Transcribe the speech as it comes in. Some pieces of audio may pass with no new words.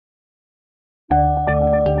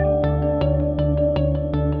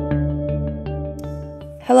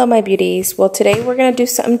Hello my beauties. Well, today we're going to do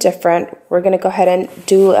something different. We're going to go ahead and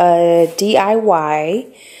do a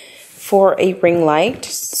DIY for a ring light.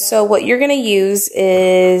 So what you're going to use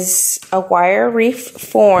is a wire reef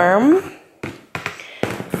form.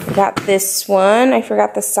 Got this one. I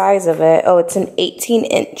forgot the size of it. Oh, it's an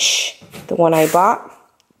 18-inch, the one I bought.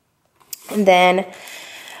 And then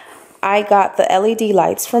I got the LED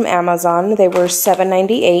lights from Amazon. They were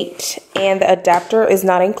 $7.98, and the adapter is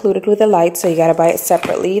not included with the light, so you gotta buy it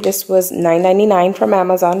separately. This was $9.99 from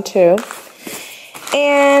Amazon too.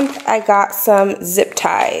 And I got some zip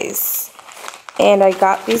ties, and I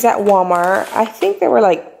got these at Walmart. I think they were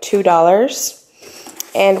like $2.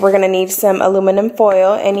 And we're gonna need some aluminum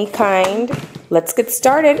foil, any kind. Let's get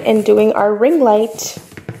started in doing our ring light.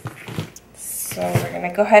 So we're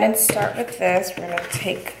gonna go ahead and start with this. We're gonna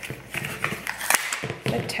take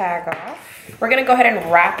the tag off. We're gonna go ahead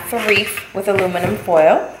and wrap the reef with aluminum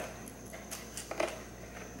foil.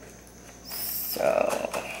 So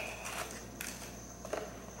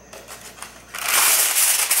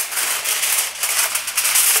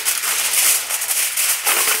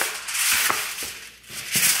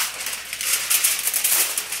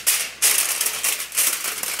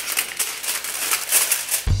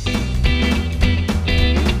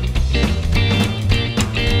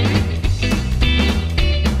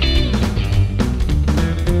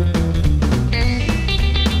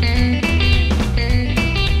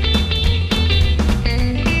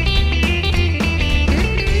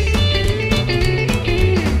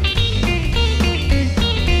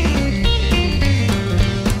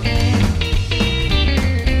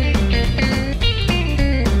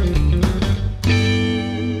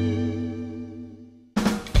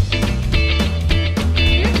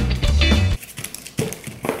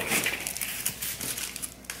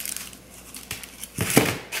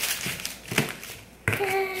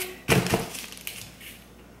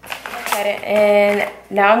and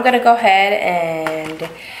now I'm gonna go ahead and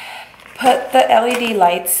put the LED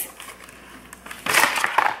lights,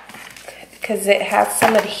 because it has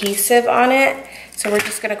some adhesive on it, so we're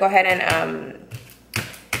just gonna go ahead and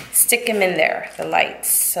stick them in there, the lights.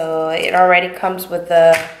 So it already comes with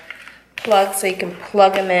the plug, so you can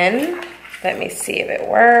plug them in. Let me see if it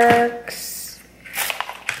works.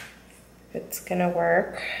 It's gonna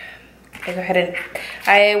work.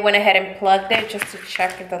 I went ahead and plugged it just to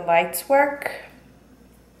check if the lights work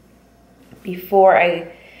before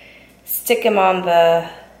I stick them on the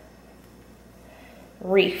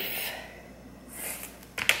reef.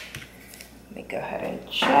 Let me go ahead and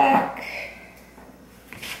check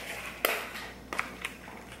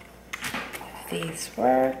if these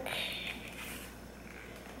work.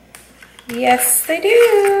 Yes, they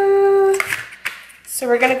do. So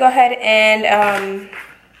we're gonna go ahead and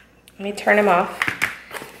let me turn them off.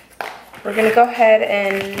 We're gonna go ahead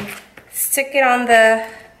and stick it on the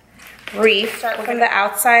reef. Start from the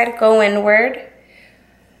outside, go inward.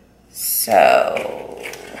 So,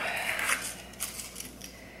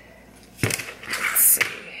 let's see.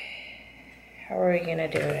 How are we gonna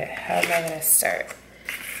do it? How am I gonna start?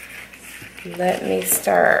 Let me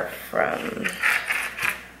start from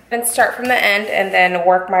the end and then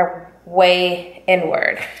work my way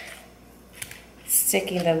inward.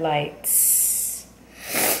 Sticking the lights.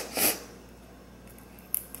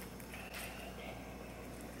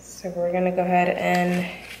 So we're gonna go ahead and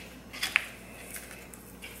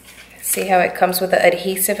see how it comes with the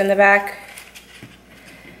adhesive in the back.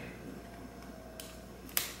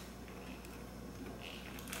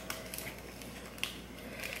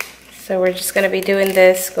 So we're just gonna be doing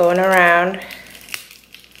this, going around.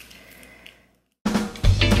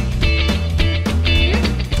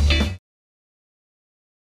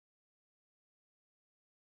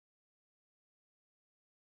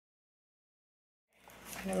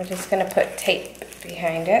 And I'm just gonna put tape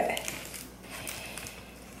behind it.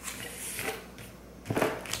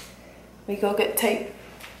 We go get tape.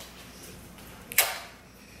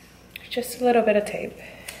 Just a little bit of tape.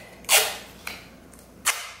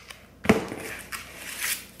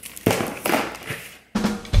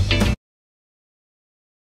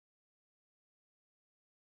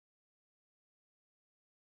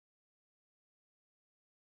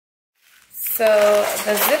 So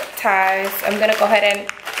the zip ties, I'm gonna go ahead and,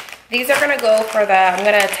 these are gonna go for I'm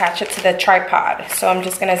gonna attach it to the tripod. So I'm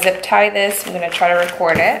just gonna zip tie this. I'm gonna try to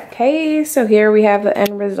record it. Okay, so here we have the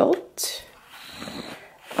end result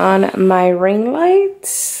on my ring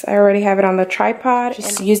lights. I already have it on the tripod.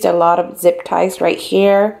 Just used a lot of zip ties right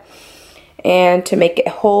here and to make it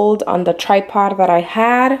hold on the tripod that I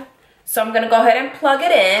had. So I'm gonna go ahead and plug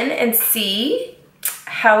it in and see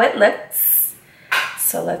how it looks.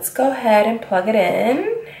 So let's go ahead and plug it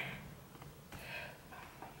in.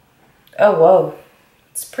 Oh, whoa.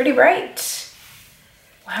 It's pretty bright.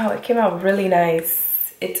 Wow, it came out really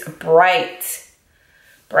nice. It's bright.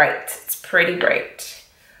 Bright. It's pretty bright.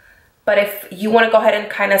 But if you want to go ahead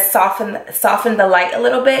and kind of soften the light a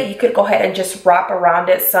little bit, you could go ahead and just wrap around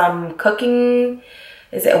it some cooking,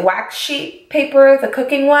 is it wax sheet paper, the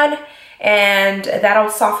cooking one? And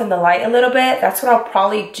that'll soften the light a little bit. That's what I'll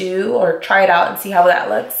probably do, or try it out and see how that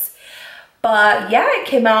looks. But yeah, it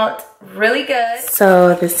came out really good.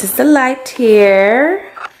 So this is the light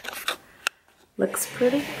here. Looks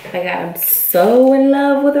pretty. I'm so in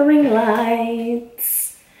love with the ring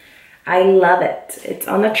lights. I love it. It's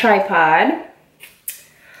on a tripod.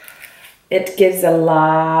 It gives a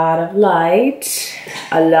lot of light.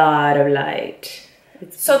 A lot of light.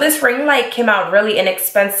 So this ring light came out really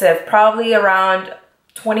inexpensive, probably around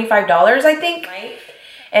 $25, I think.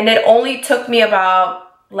 And it only took me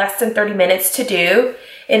about less than 30 minutes to do.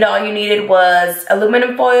 And all you needed was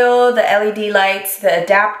aluminum foil, the LED lights, the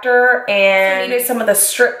adapter, and you needed some of the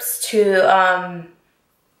strips to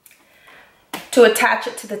attach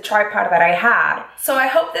it to the tripod that I had. So I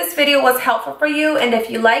hope this video was helpful for you. And if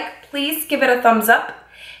you like, please give it a thumbs up.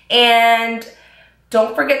 And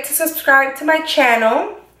don't forget to subscribe to my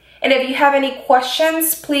channel. And if you have any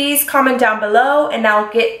questions, please comment down below and I'll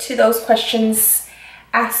get to those questions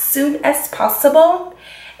as soon as possible.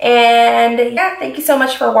 And yeah, thank you so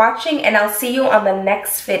much for watching and I'll see you on the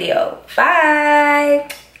next video. Bye!